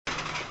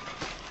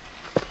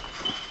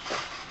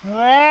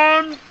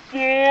Run,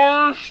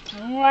 Forrest,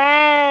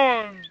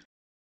 run!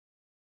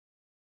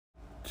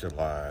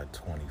 July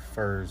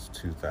 21st,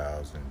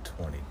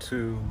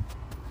 2022.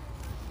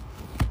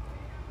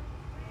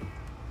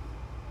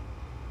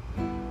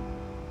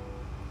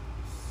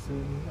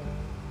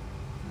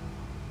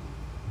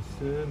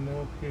 Sitting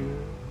up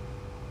here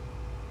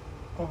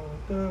on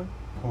the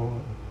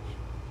porch.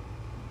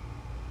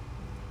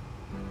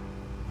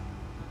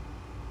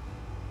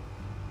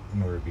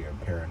 I'm over being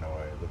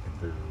paranoid, looking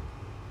through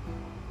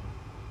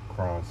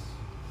across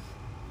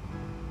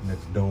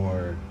next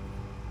door.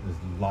 There's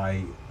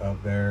light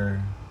up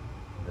there,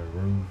 the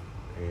roof,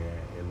 and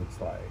it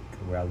looks like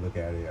when I look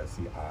at it, I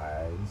see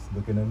eyes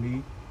looking at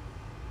me.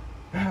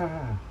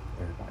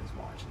 Everybody's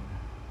watching.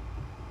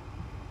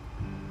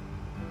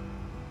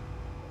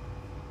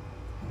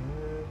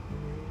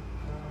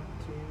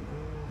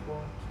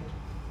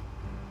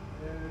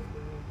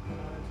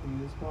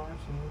 Everybody is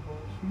watching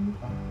what you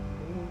are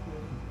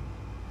doing.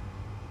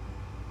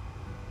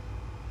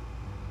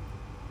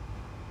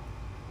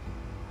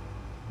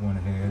 Went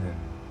ahead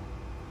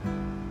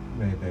and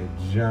made that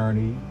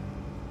journey.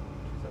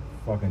 It's a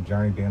fucking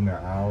journey, damn near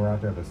an hour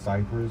out there to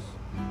Cypress.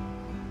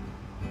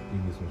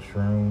 Give me some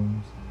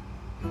shrooms.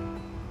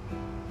 And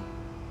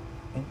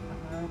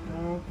I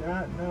don't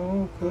got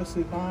no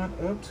pussy lined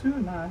up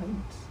tonight.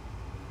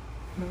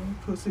 No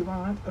pussy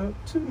lined up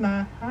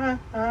tonight. I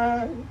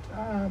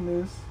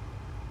miss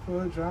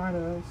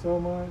vagina so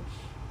much.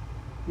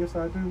 Yes,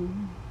 I do.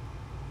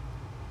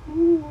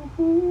 Ooh,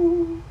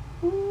 ooh,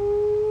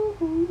 ooh,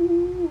 ooh,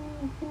 ooh.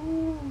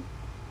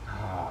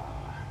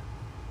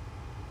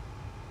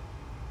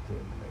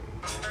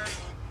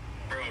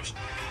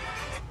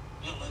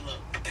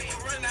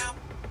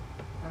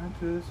 I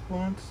just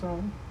want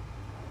some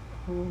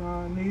food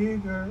I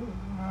need, girl.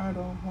 I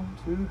don't want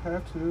to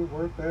have to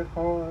work that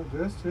hard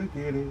just to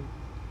get it.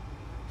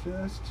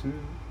 Just to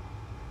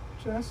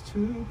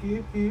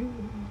get it.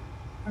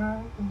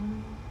 I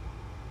want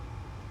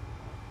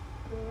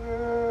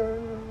girl.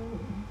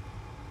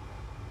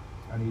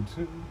 I need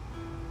to.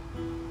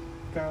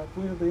 God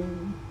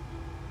willing.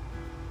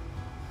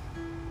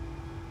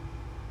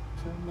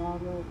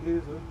 Tomorrow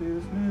is a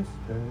business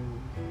day.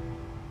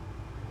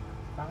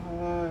 I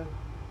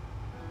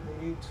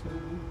need to.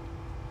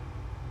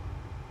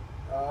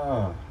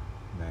 Oh,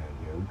 man,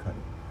 yeah, we cut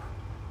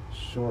it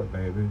short,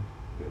 baby.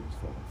 Yeah, just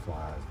fucking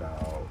flies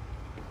down.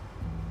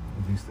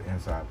 At least the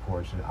inside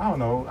portion. I don't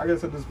know. I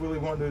guess I just really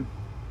wanted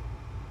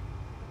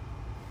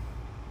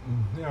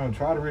to,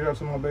 try to reach out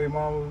to my baby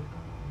mama.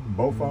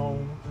 Both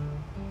phones.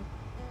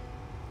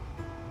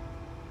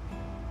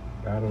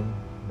 Gotta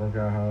work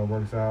out how it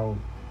works out.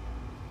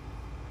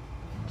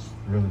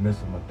 Really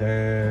missing my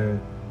dad.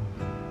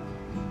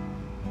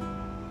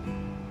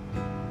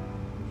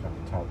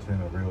 Trying to talk to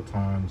him in real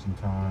time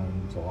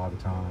sometimes, a lot of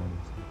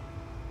times.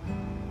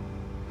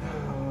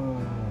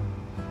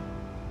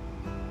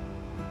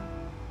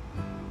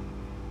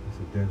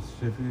 So death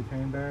certificate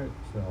came back,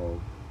 so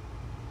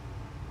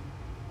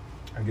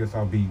I guess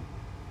I'm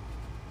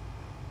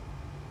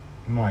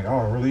like,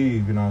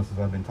 relieved, since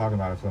I've been talking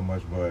about it so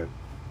much, but,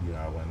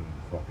 when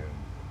fucking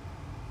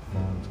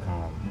funds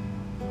come,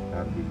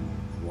 that'll be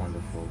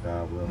wonderful,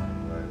 God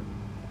willing, but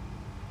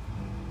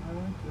I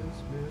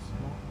just miss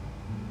my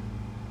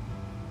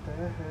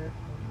dad.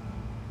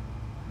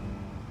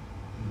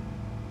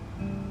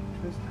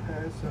 Just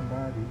had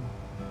somebody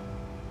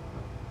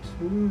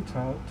to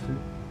talk to.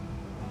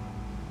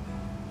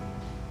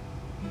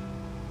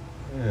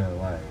 Yeah,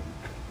 like,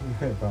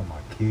 about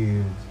my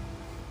kids.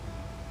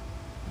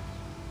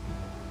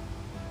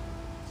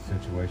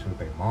 Situation with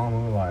their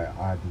mama, like,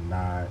 I do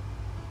not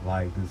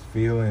like this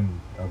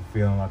feeling of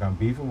feeling like I'm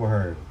beefing with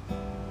her.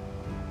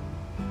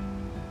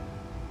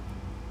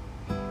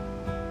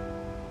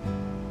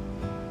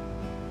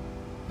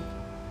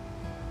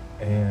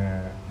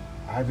 And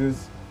I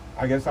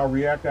guess I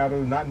react out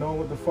of not knowing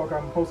what the fuck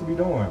I'm supposed to be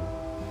doing.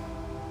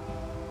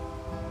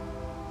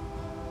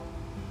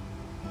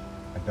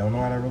 I don't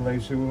know how to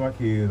relationship with my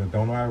kids. I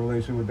don't know how to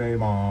relationship with their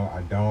mom.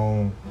 I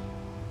don't.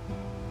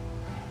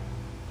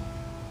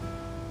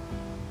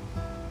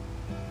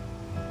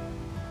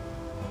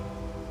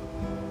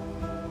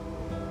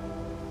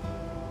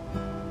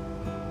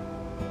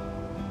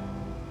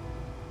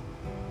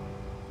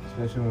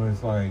 Especially when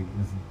it's like,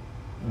 it's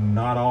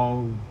not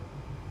all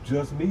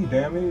just me,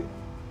 damn it.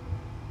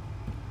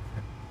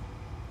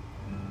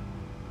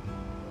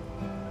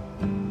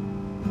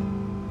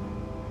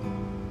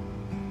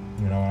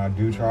 I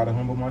do try to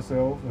humble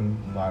myself and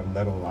like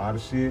let a lot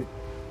of shit.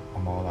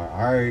 I'm all like,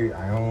 all right,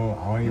 I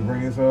don't even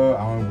bring this up.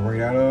 I don't bring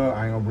that up.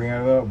 I ain't gonna bring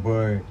that up.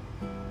 But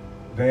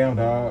damn,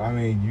 dog. I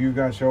mean, you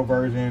got your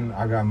version.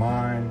 I got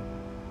mine.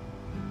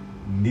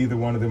 Neither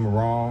one of them are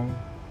wrong.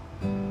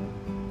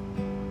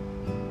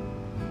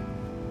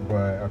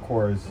 But of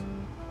course,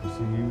 to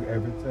you,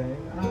 everything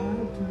I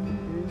do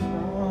is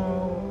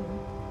wrong.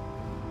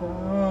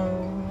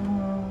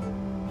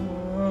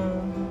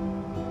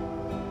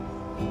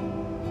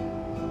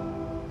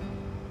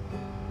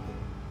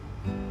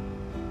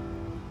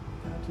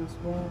 just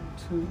want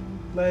to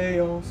lay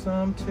on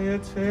some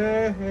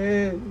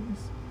titties,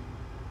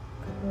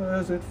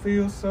 'cause it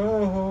feels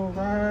so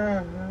right.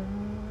 I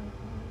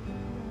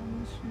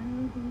miss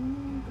you,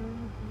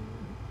 girl.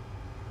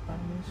 I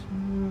miss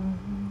you.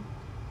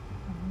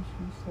 I miss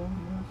you so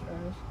much,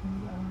 Ashley.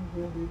 I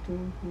really do.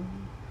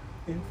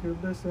 If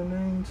you're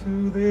listening to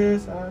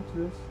this, I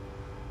just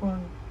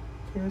want to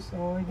kiss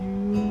on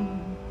you,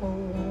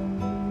 hold on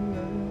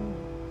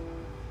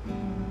you.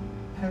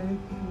 I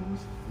hate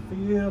this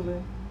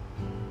feeling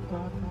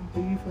like I'm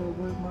beefing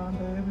with my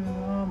baby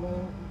mama.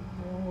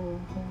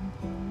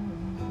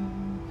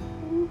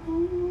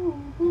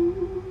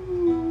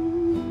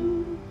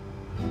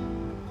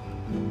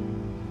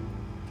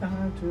 I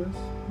just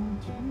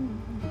want you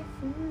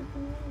to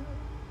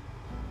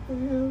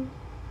feel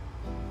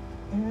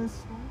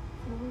inside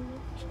your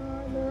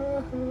China,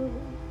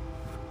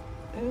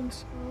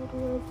 inside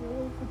of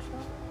your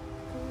vagina.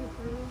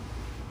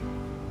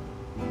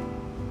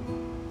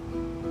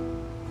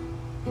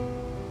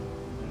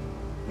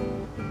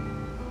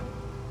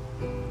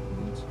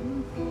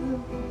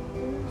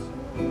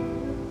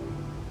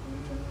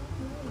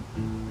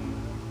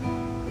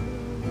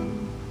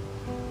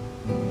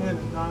 In a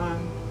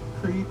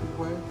non-creepy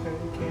way,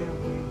 can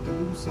we do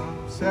some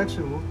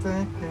sexual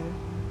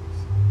things?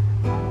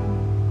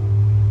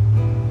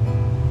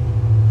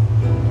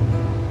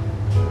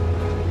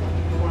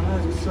 Why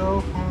is it so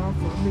hard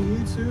for me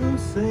to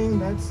sing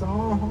that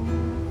song?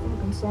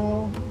 Fucking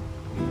song.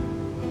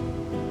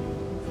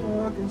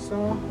 Fucking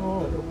song.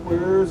 The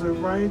words are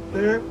right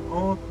there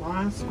on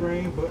my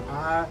screen, but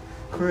I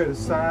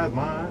criticize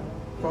my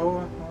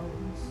voice.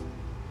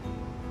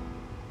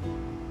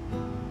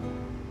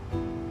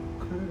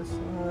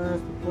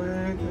 Criticize the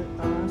way that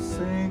I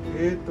sing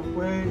it, the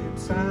way it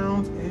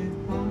sounds in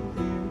my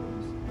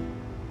ears.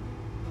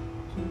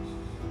 Just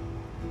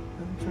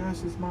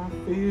addresses my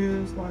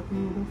fears, like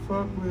who the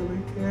fuck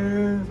really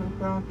cares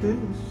about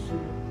this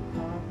shit I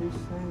be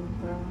singing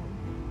about.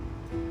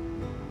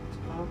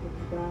 Talking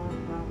about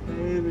my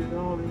baby, it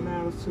only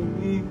matters to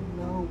me and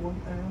no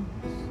one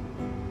else.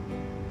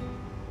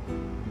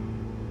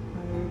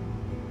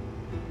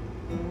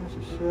 I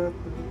should shut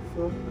the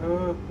fuck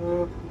up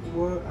of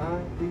what I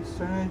be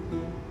saying.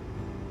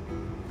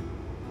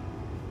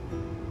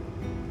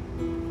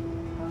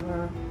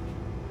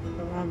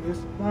 I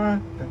miss my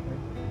day.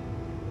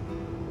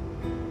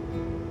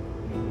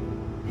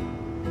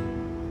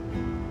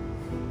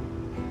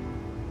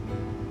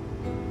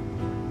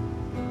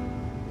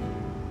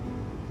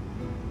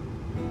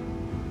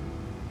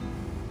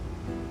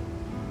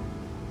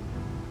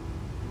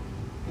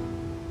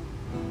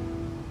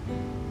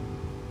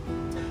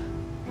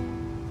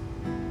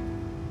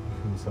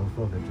 So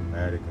fucking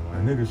dramatic and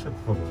like, nigga, shut the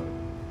fuck up.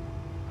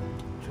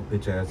 Shut your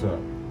bitch ass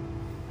up.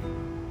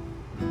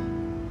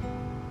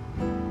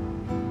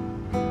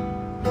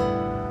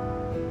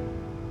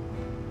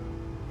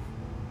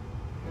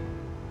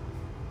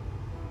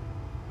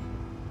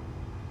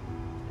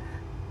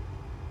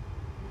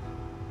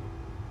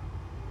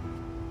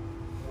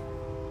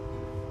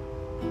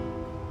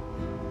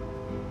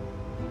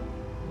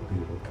 Be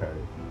okay.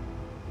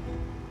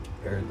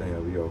 Everything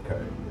will be okay.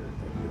 Everything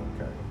will be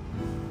okay.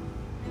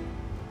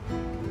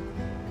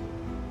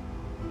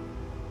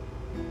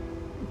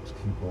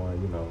 Keep going,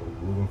 you know,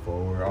 moving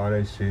forward, all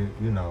that shit,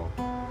 you know.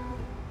 Oh,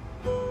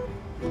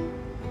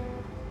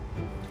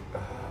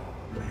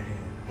 man.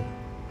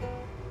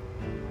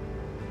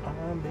 I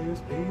miss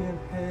being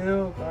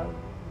held by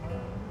my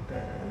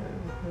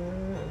dad.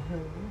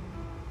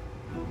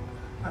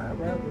 I'd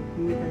rather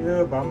be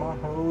held by my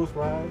hoes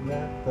right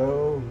now,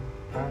 though.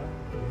 I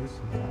miss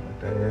my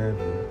dad.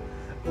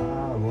 I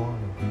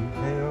wanna be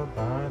held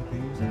by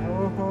these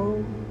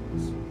hoes.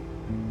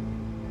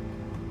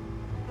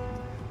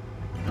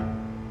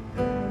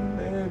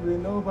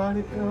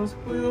 Nobody else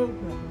will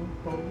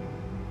know.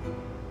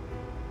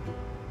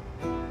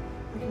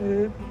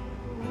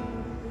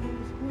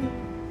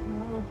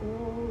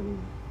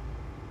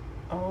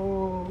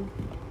 Oh,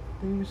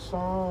 these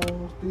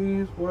songs,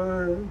 these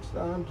words,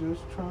 I'm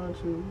just trying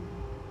to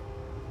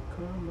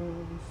come up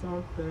with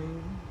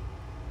something.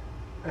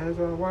 As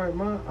I wipe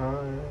my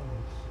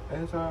eyes,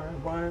 as I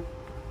wipe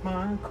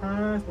my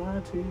cries, my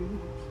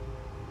tears.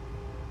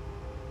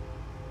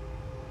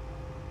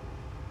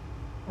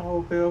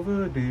 Oh,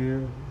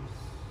 Belvedere's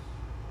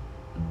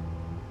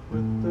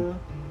with the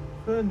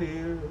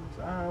veneers.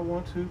 I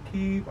want to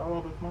keep all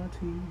of my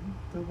teeth,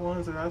 the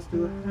ones that I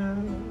still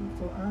have,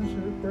 so I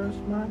should brush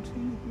my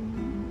teeth.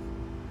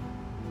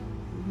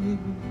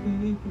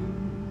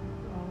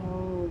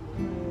 Oh,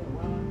 man,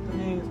 why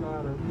things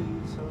gotta be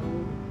so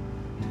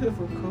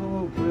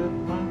difficult with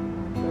my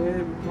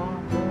baby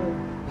mama?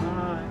 I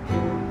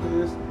can't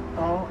this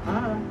all. I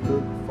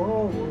look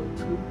forward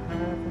to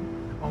having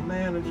a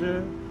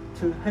manager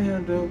to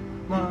handle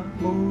my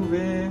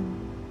moving,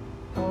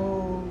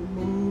 oh,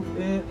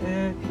 moving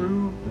and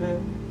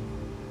grooving,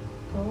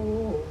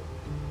 oh,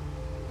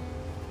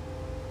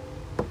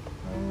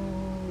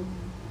 oh,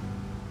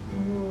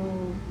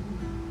 oh,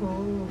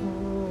 oh,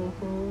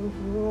 oh,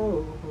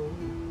 oh,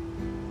 oh.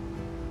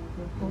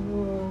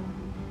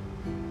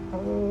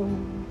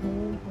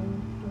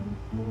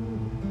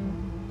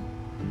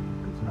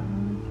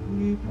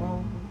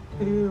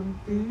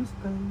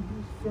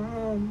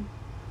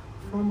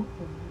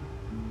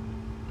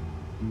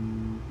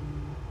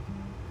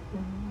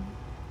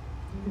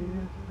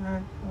 Here I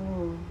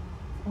go,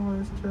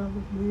 always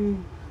telling me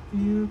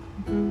you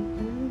can do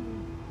it.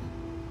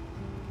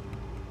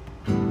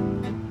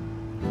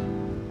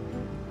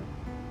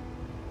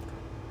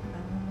 I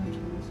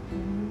just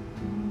can't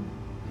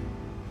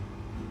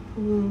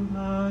pull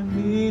on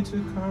me to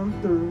come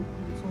through.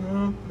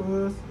 Some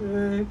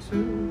pussy to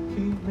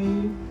keep me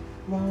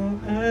warm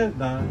at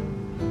night.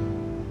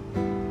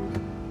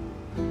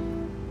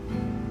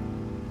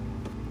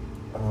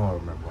 Oh, I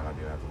remember when I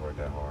didn't have to work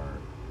that hard.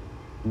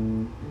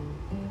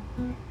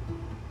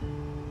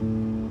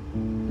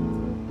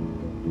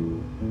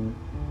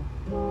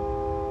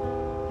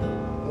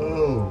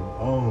 Oh,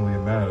 only a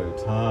matter of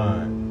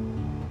time.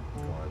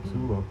 Going to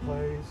a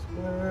place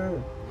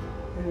where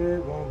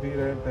it won't be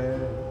that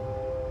bad.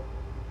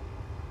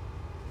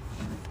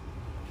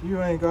 You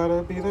ain't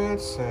gotta be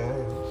that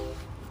sad.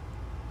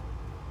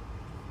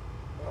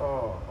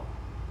 Oh.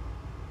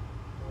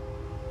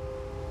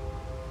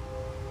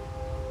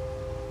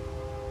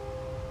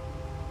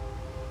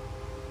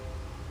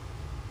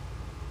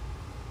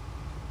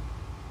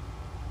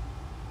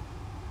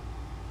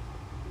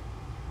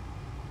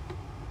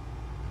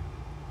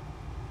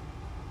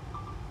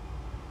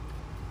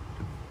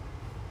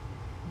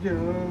 Yo,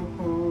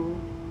 oh,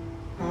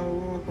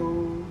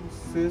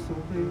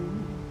 Sicily,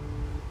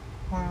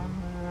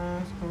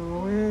 what's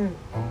going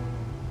on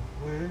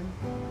with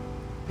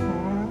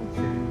my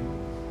kid?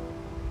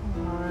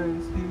 Why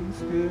is he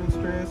still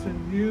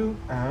stressing you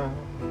out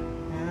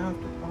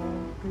after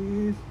all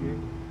these years?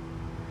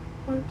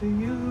 What do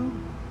you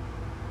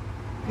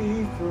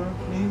need from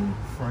me,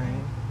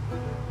 friend?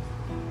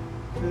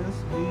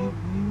 Just need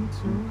me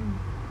to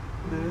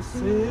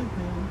listen.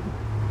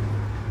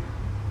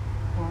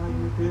 Why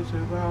you bitch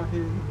about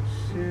his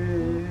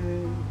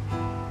shit?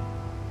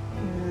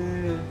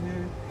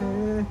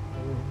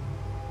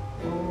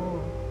 Oh,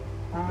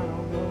 I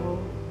don't know.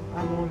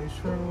 I'm on these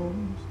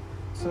shrooms,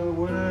 so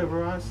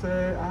whatever I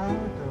say, I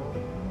don't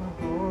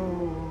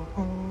know.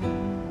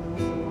 I'm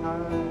so high,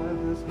 I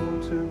just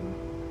want to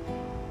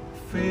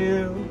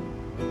feel,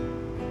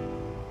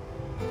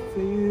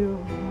 feel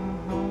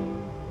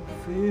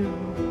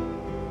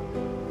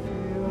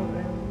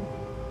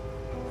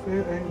a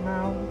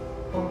mouth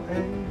or a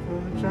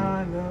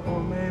vagina, or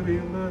maybe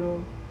a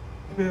little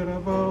bit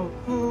of both.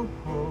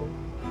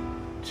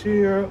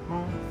 Cheer up,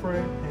 my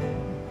friend.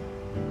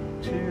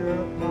 Cheer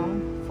up, my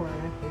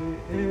friend.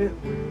 It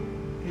will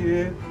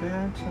get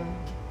better.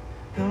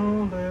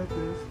 Don't let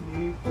this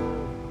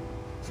ego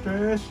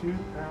stress you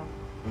out,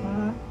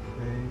 my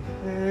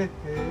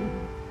baby.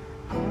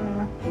 I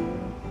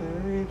will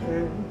lay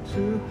there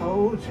to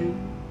hold you,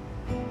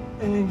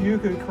 and you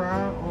could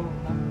cry on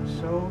my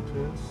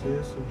shoulder,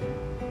 sister.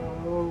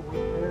 Oh,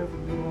 whatever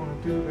you wanna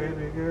do,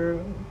 baby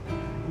girl,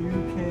 you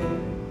can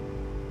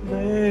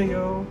lay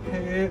your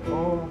head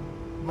on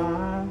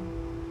my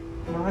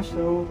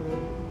shoulder,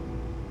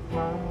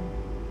 my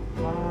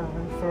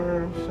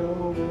firm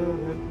shoulder.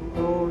 It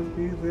will always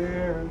be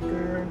there,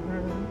 girl.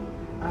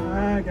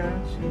 I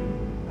got you.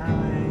 I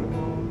ain't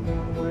going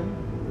nowhere,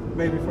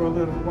 maybe for a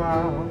little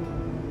while.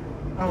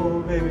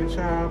 Oh, baby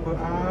child, but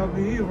I'll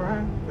be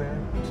right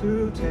back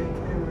to take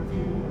care of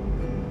you.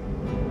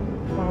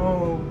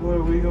 Oh, what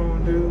are we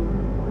gonna do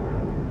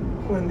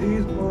when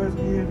these boys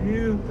give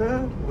you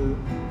the blues?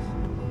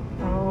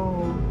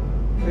 Oh,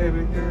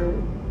 baby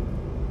girl,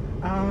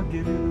 I'll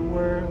give you the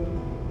world.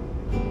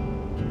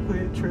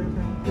 Quit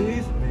tripping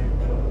these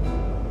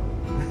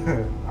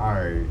niggas.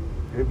 Alright,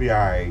 it'll be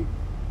alright.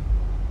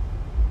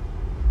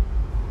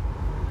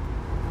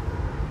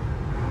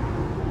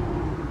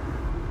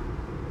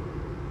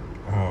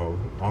 Oh,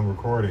 I'm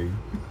recording.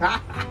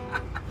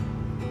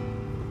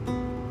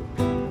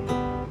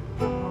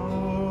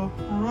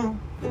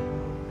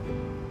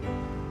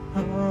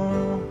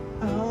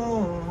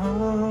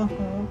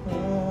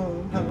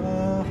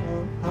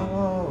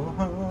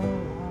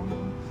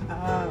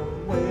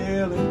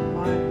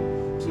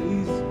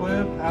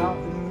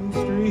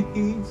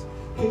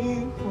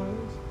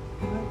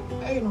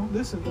 They don't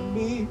listen to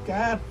me,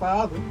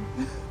 Godfather.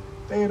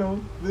 They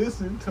don't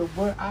listen to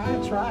what I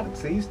try to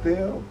teach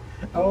them.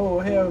 Oh,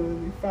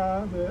 Heavenly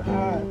Father,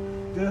 I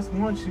just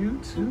want you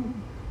to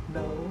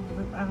know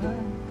that I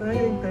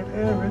think that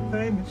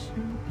everything that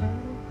you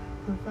have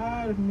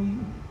provided me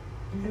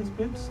has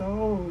been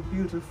so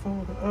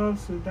beautiful. The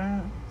ups and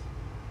downs,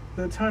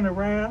 the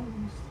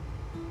turnarounds.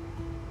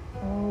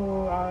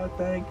 Oh, I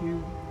thank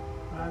you.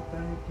 I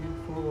thank you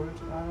for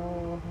it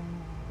all.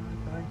 I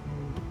thank you.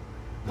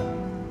 I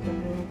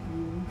thank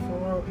you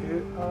for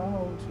it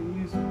all,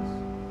 Jesus.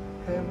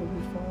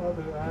 Heavenly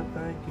Father, I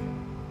thank you.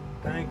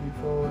 Thank you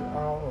for it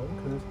all,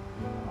 because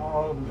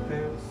all of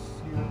this,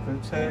 you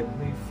protect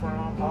me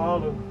from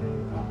all of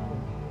it.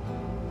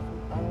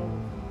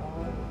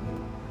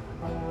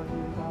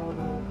 All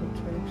the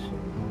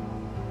protection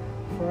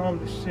from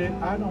the shit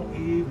I don't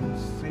even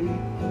see.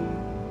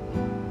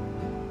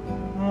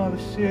 All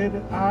the shit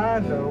that I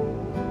know.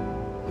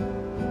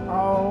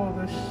 All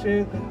the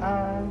shit that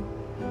I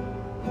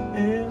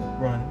and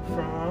running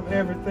from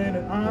everything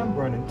that I'm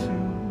running to.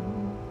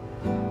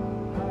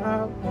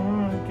 I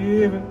want to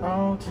give it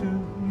all to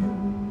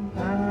you.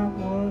 I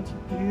want to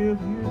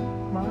give you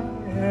my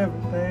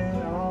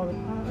everything, all that I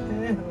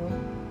am.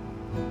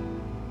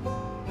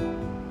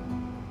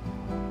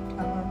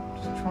 I'm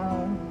just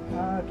trying,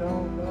 I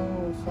don't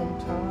know,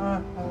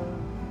 sometimes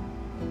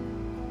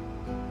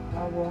I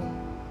want.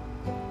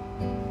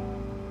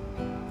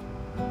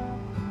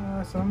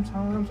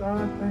 Sometimes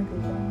I think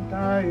about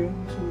dying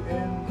to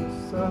end the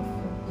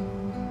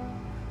suffering,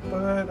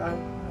 but I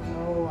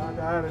know I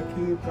gotta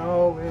keep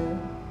going,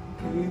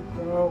 keep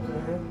on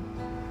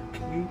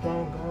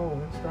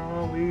going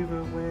strong,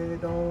 even when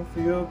it don't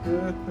feel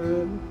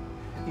good,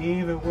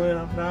 even when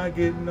I'm not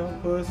getting no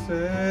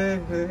pussy,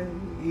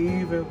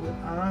 even when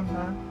I'm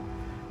not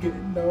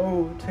getting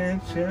no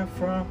attention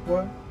from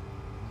what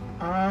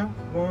I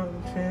want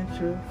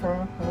attention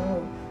from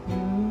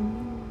you.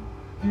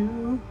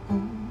 You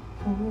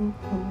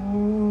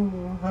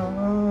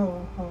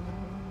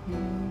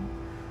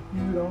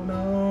don't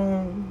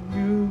know,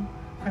 you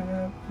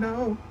have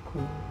no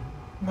clue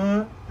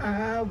what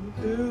I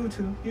would do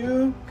to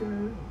you,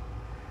 girl.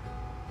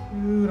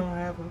 You don't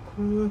have a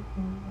clue.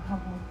 I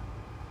want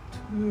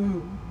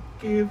to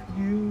give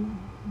you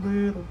a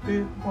little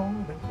bit more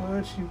than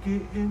what you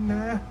getting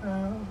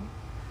now.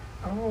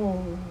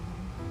 Oh,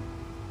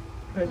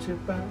 bet you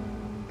by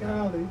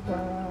golly,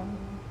 wow.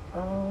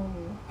 Oh,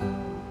 I'll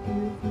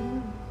give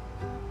you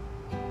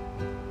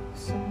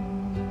so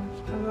much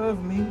of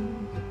me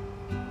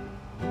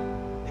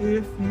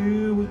if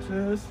you would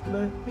just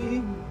let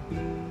me be.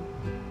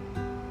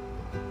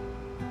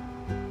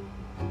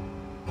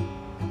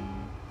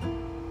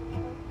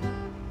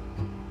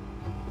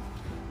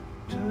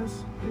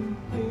 Just be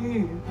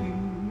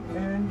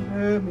and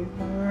let me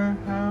learn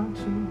how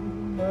to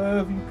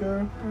love you,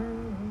 girl.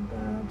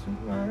 Got to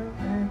learn,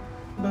 and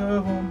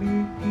love won't be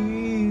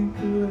easy,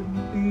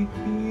 couldn't be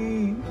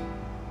easy.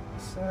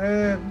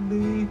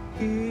 Sadly,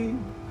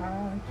 I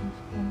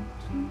just want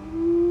to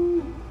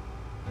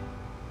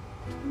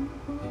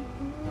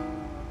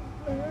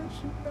let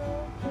you know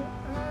that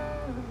I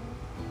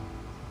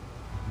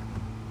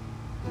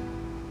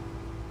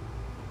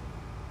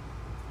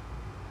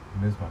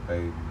miss my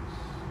babies.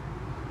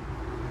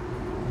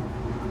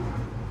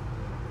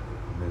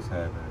 I miss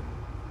having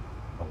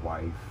a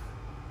wife.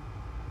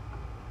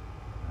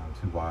 I'm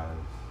too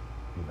wise,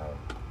 you know.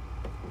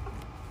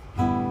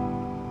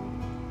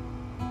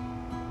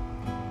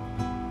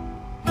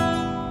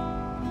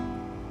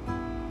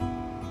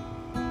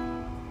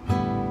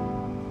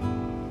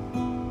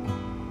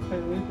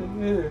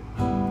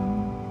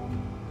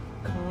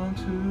 Come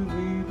to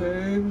me,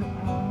 baby.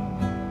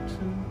 1, 2,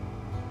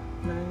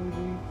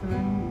 maybe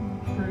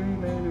 3,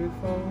 maybe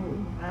 4.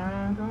 I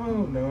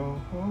don't know.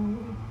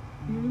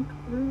 You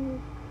could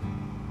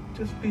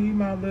just be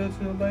my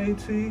little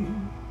lady.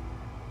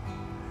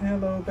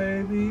 Hello,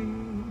 baby.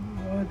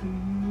 What do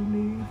you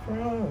need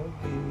from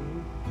me?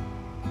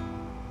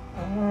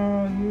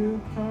 Are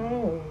you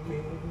home?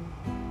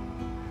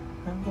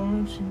 I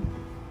want you.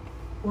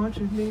 What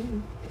you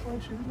need,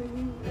 what you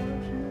need,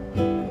 what you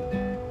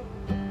need.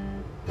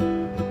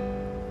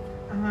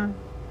 I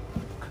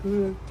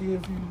could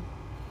give you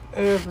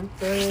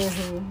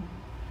everything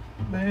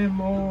and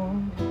more.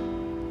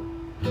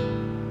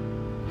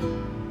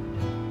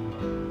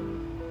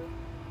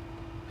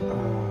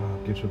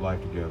 Get your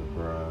life together,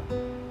 bruh.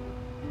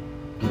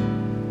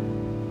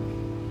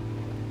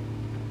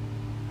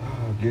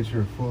 Get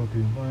your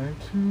fucking life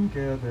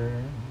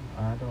together.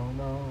 I don't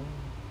know.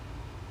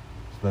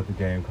 Let the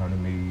game come to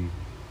me.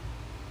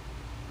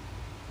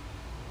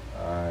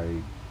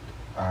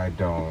 I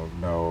don't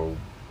know,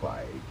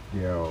 like,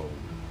 yo,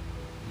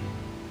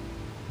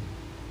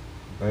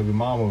 baby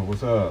mama,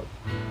 what's up?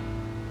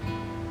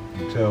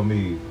 You tell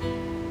me,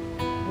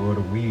 what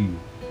are we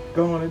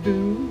gonna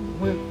do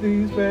with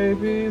these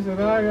babies that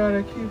I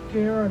gotta keep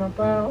hearing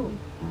about?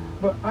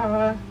 But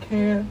I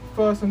can't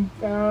fuss and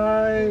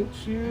fight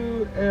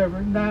you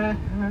every night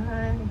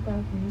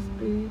about these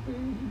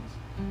babies.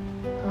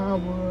 I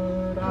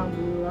would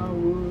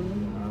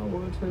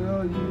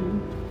tell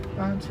you.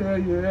 I tell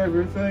you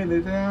everything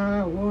that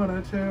I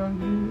wanna tell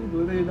you,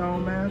 but it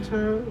don't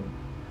matter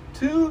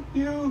to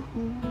you.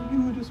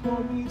 You just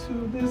want me to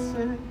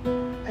listen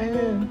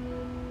and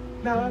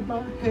nod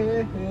my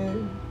head.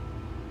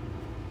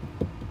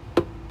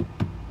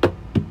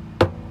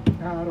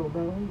 I don't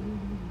know.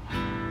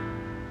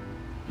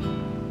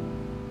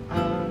 I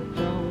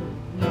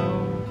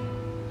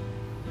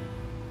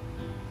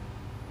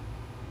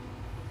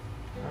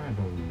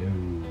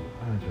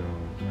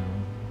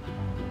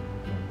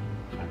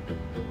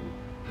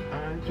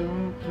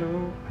don't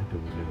know. I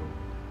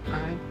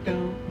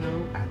don't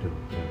know. I don't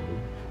know.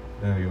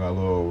 Now you're my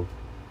little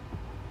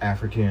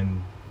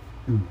African.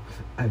 Ooh,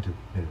 I don't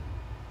know.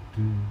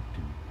 Do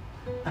do.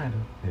 I don't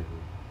know.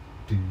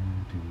 Do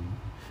do.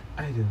 I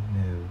don't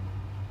know.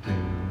 Do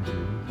do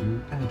do.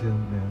 I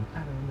don't know. I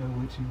don't know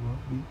what you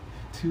want me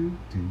to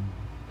do.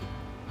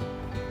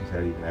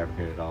 that even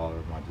African at all, or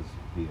am I just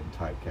being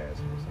typecast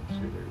or some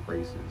shit or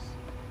racist?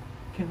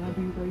 Can I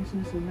be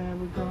racist in that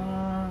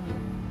regard?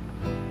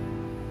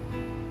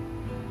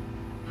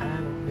 I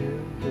don't know,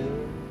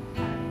 girl. I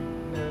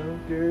don't know,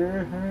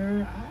 girl.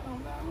 I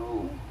don't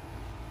know.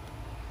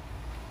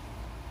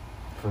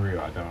 For real,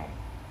 I don't.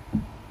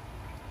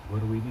 What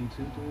do we need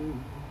to do?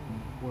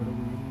 What do we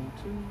need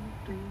to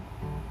do?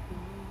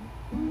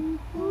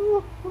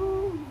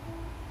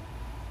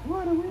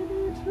 What do we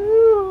need to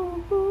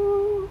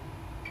do?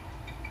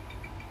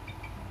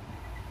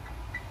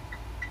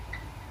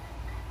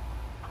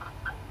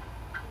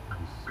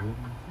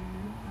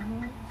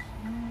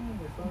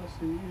 If I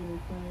see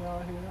anything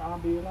out here, I'll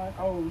be like,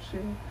 oh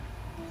shit.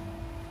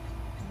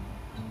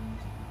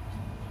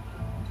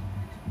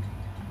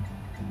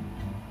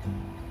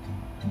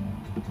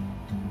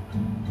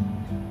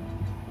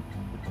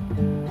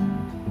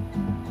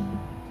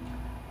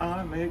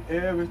 I make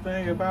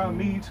everything about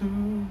me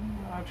too.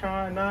 I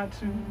try not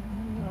to.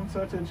 I'm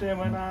such a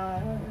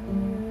Gemini.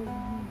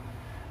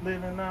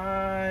 Living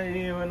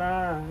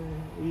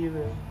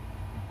even.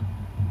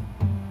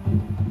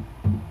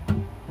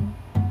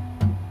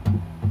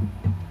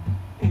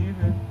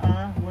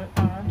 When I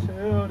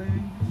tell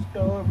these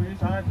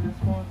stories, I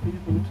just want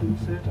people to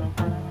sit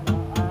around.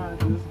 I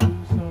just do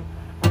some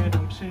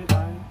random shit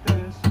like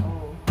this.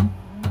 Oh,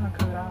 I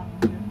could I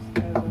just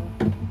as a.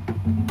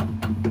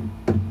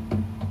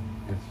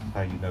 It's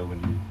how you know when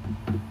you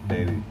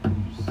dated, you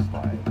just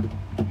like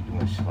you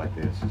doing shit like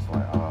this, just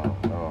like oh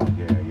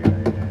yeah.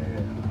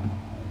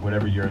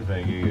 Whatever your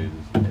thing is,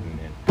 and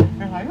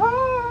you're like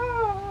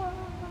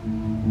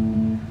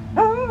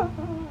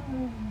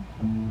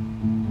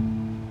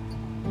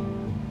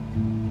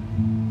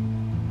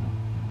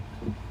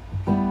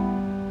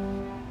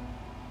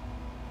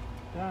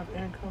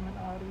incoming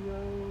audio.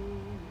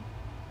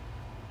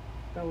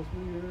 That was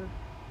weird.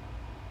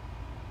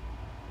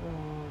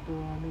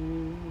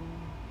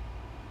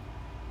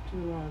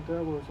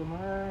 That was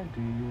my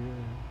idea.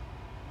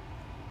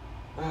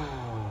 Let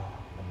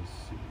me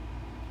see.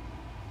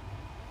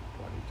 Do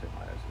I need to take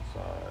my ass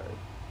inside?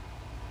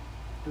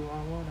 Do I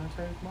want to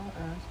take my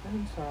ass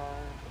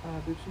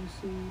inside? Did she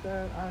see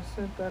that? I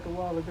sent that a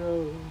while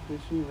ago.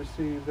 Did she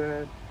receive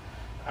that?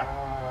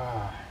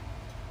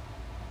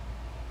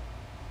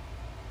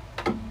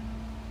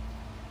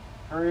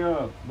 Hurry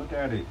up, look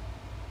at it.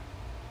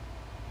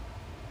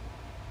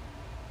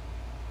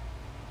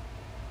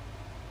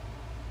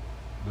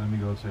 Let me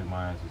go take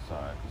my ass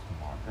inside, because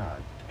tomorrow,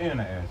 god damn,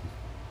 the ass is,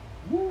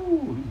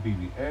 woo, these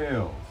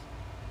BBLs.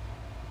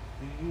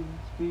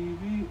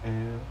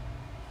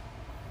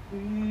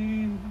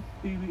 These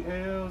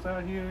BBLs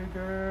out here,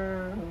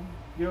 girl.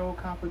 Yo,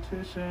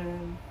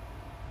 competition.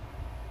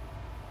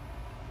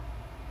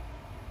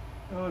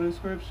 No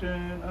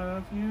description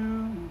of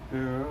you,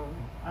 girl.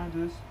 I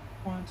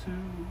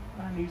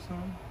need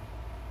some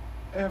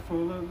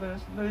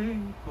effortlessly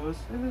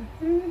pussy.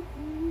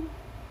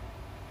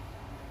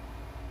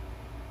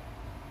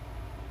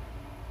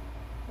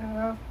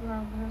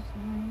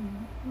 Effortlessly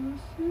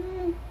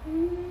pussy,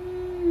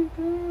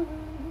 girl.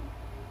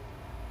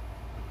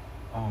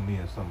 Oh, me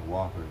and Summer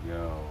Walker,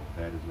 yo,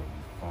 that is gonna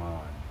be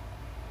fun.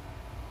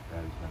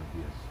 That is gonna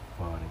be a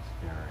fun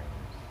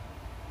experience.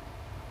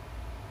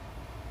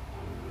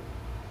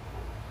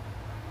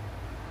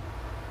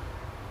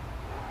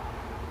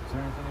 Is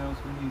there anything else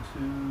we need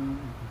to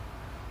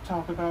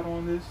talk about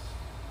on this?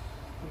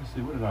 Let me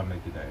see, what did I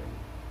make today?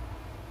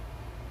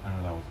 I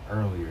know that was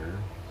earlier,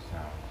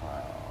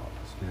 SoundCloud.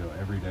 Still,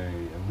 every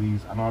day, at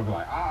least, I know I'll be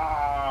like,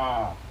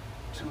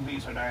 2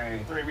 beats a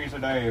day, 3 beats a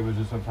day. It was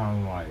just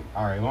sometimes like,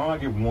 all right, as long as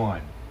I get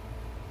one,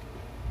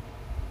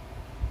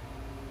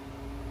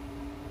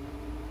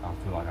 I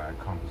feel like I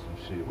accomplished some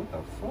shit. What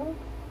the fuck?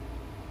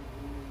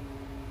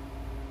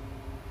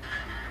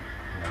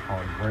 I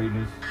call it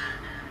greatness.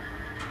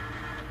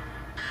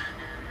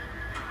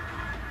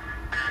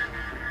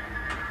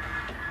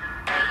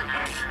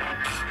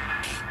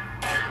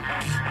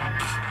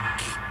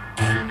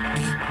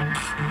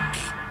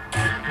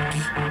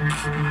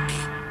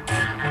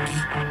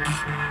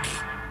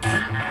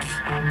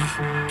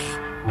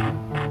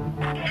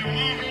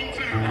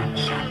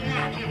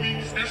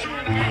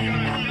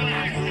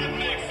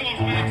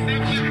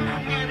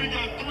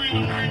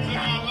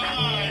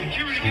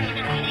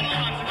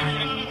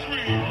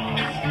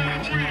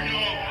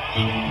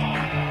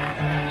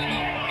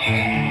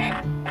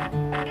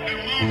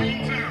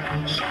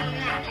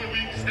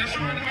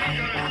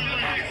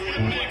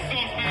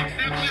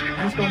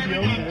 It's gonna be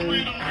okay.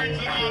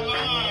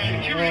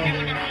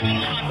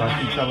 So I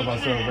keep telling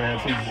myself, man,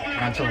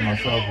 I'm telling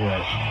myself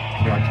what,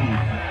 so I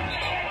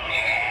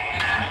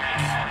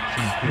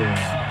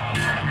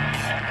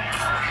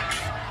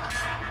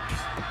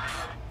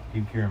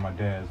keep hearing my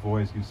dad's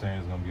voice, keep saying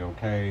it's gonna be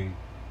okay,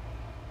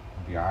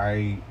 it'll be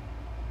alright,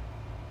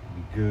 it'll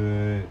be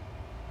good.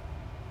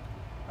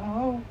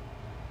 Oh,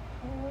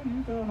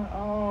 you gonna,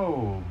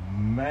 oh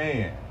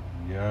man,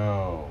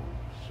 yo,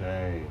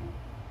 Shay,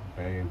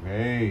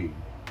 baby,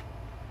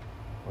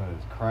 what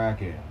is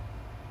cracking?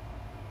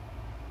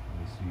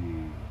 me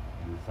see.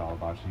 It's all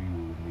about you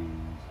and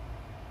these.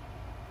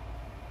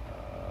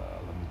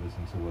 Let me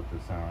listen to what the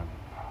sound.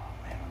 Oh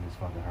man, this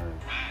fucking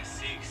hurt. 5,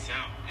 6,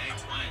 7, 8, 1,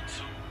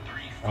 2, 3,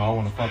 4. Oh, I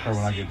want to fuck her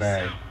when I get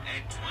back. 8, 1,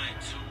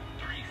 2,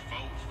 3, 4,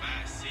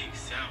 5, 6,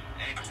 7,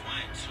 8, 1,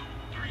 2,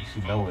 3, 4.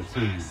 She know it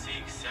too. 5,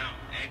 6, 7,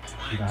 8,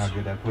 1, She know how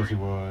good that pussy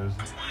was.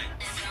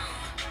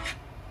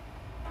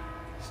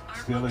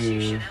 Still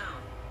is.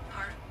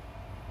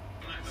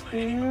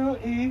 Still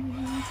is.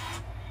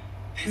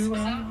 Do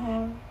I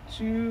want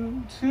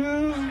you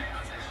to?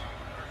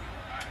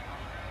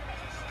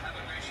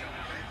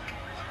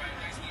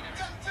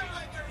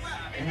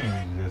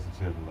 Justin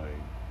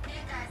Timberlake.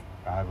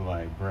 I'd be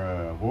like,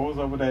 bruh, what was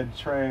up with that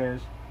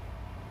trash?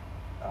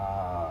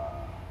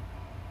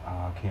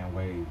 I can't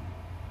wait.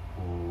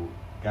 Well,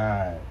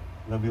 God,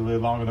 let me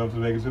live long enough to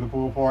make it to the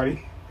pool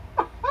party.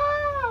 I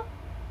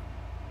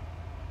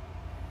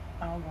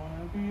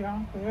wanna be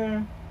out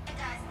there.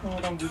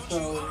 Lord,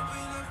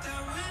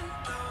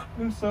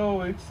 I'm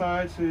so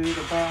excited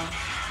about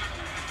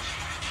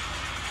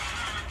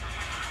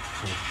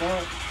what's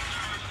up.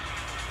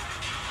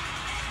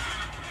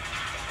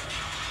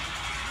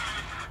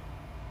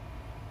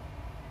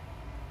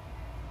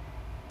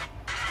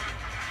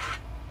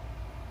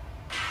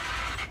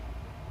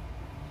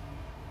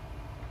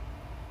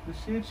 The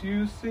shit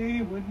you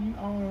see when you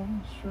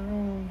on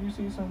shrooms, you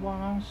see some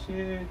wild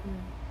shit.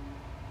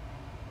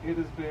 It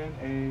has been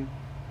a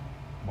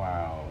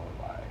wow,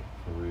 like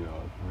for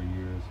real, 3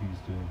 years,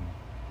 Houston.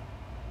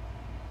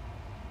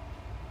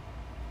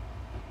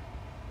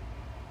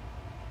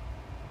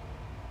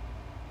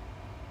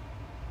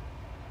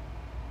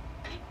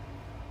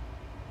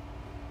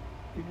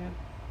 Yeah.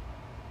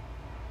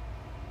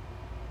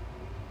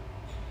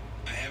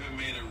 I haven't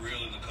made a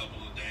reel in a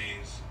couple of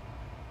days.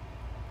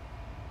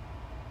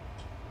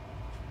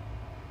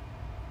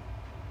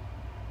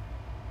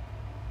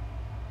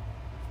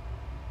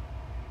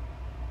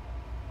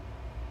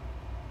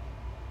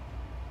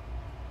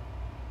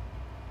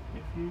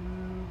 If you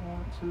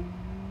want to,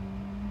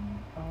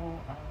 oh,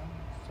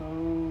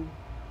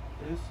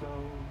 it's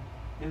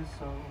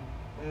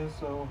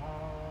so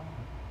hard.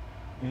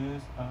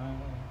 It's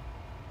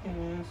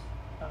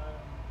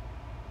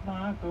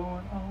not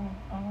going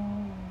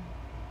on.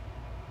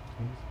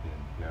 It's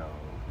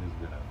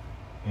been an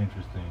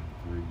interesting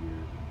 3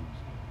 years in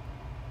Houston.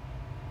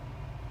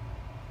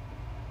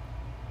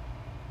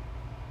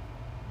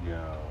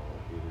 Yo,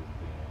 it has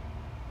been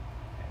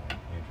an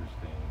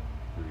interesting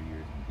 3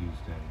 years in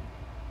Houston.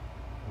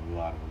 A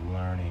lot of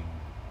learning,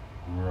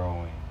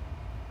 growing,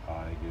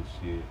 all that good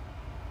shit.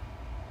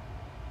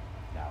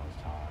 Now it's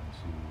time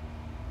to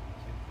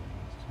take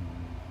things to the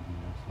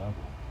next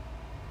level.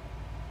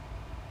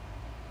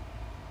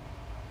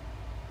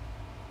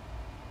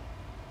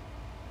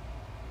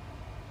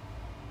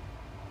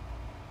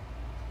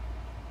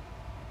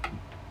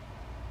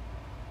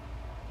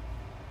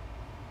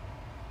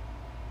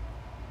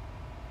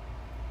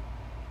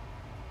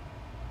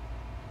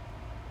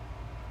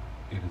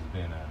 It has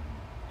been an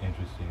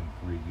interesting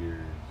 3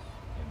 years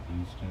in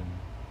Houston.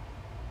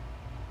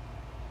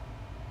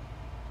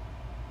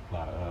 A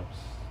lot of ups,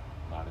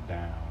 a lot of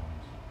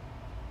downs.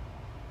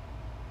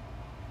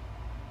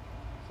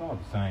 It's all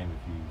the same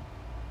if you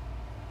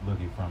look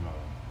at it from a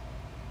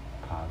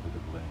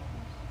positive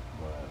lens,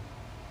 but I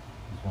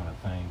just want to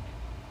thank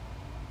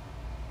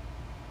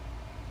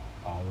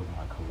all of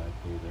my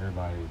collectors,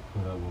 everybody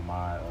put up with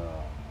my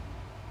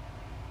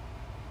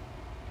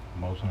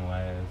emotional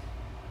ass.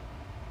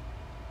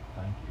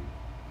 Thank you.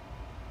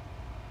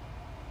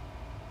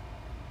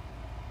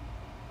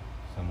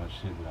 So much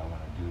shit that I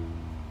want to do,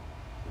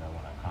 that I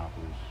want to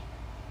accomplish,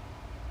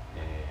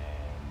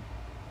 and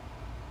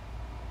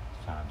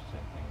it's time to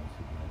take things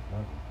to the next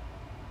level.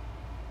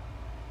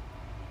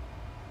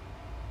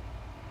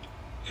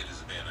 It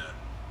has been an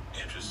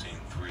interesting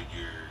 3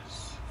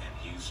 years in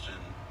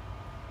Houston.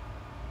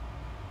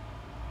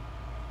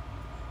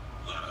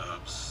 A lot of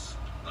ups,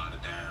 a lot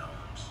of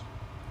downs.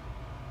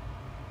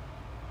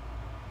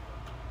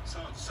 It's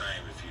all the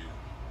same if you,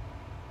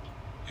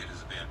 it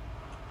has been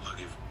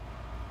looking for.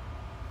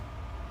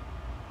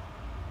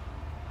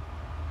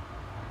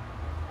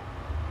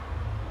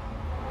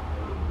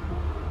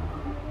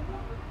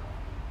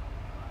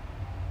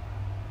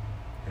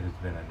 It has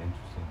been an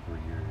interesting 3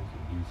 years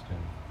in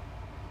Houston.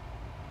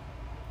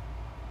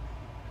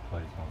 The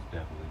place most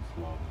definitely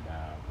slowed me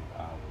down because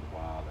I was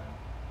wilding.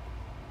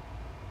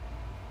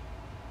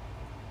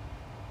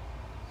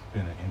 It's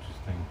been an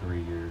interesting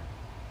 3 years.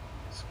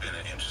 It's been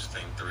an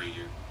interesting 3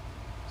 years.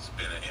 It's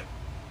been an.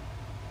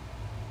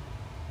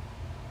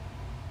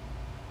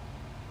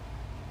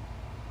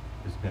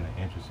 It's been an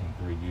interesting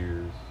 3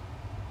 years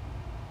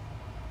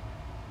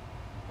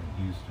in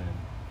Houston.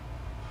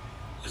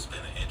 It's been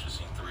an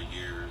interesting 3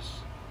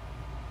 years.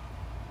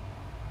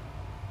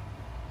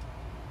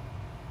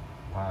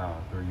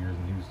 Wow, 3 years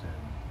in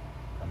Houston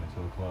coming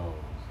to a close.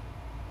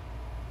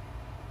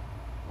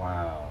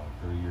 Wow,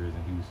 3 years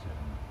in Houston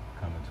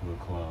coming to a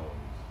close.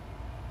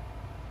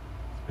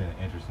 It's been an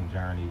interesting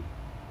journey,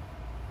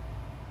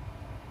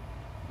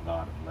 A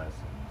lot of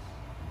lessons.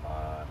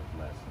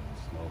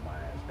 Slow my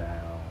ass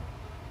down.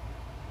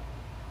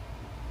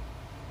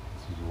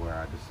 This is where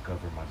I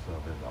discovered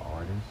myself as an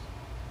artist.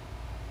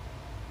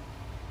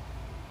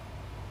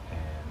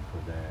 And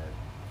for that,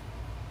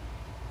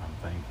 I'm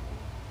thankful.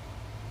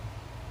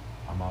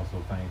 I'm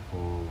also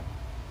thankful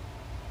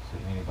to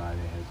anybody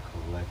that has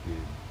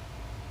collected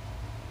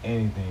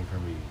anything for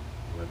me,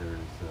 whether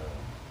it's a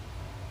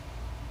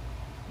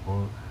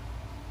book,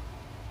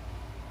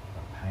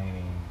 a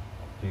painting,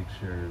 a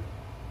picture.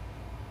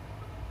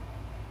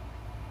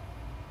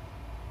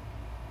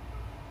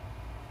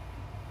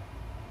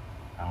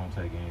 I don't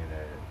take any of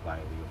that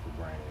lightly or for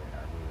granted.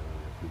 I really,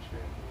 really appreciate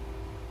it.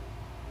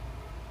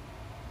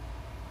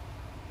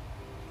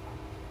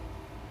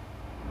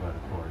 But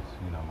of course,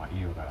 you know, my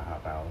ego gotta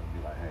hop out and be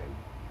like, hey,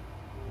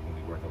 you're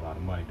gonna be worth a lot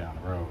of money down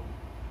the road.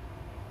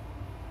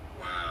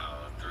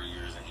 Wow, 3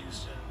 years in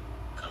Houston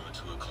coming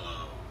to a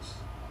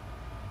close.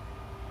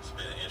 It's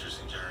been an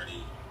interesting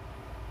journey.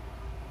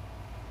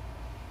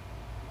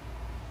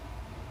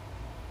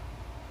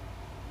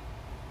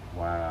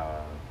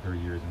 Wow, 3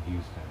 years in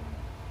Houston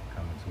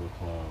coming to a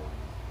close.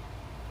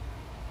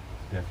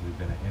 It's definitely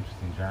been an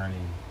interesting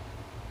journey.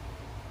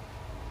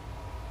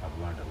 I've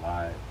learned a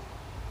lot.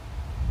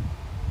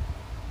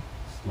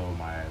 Slow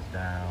my ass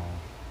down.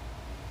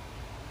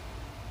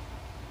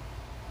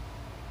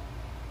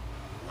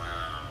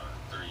 Wow,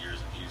 3 years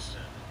in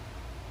Houston.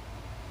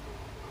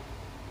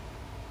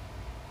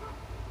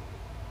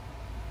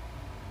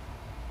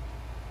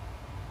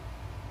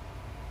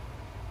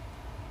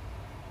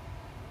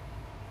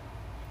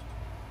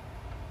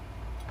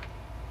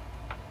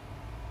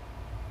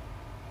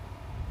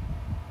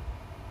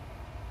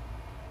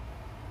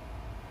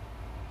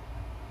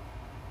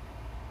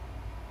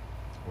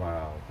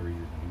 Wow, 3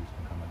 years in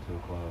Houston coming to a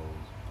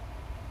close.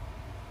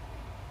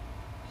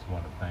 Just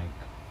want to thank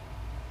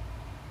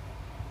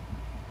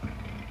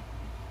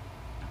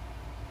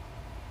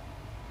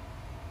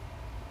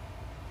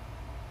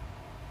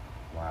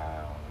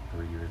Wow,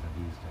 3 years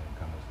in Houston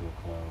coming to a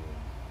close.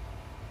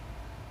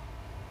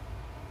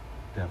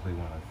 Definitely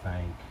want to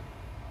thank.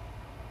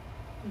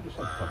 You just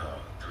shut the fuck Wow,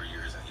 up. 3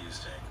 years in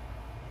Houston.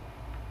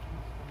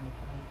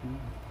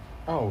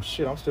 Oh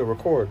shit, I'm still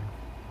recording.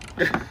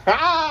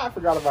 I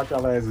forgot about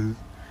y'all asses.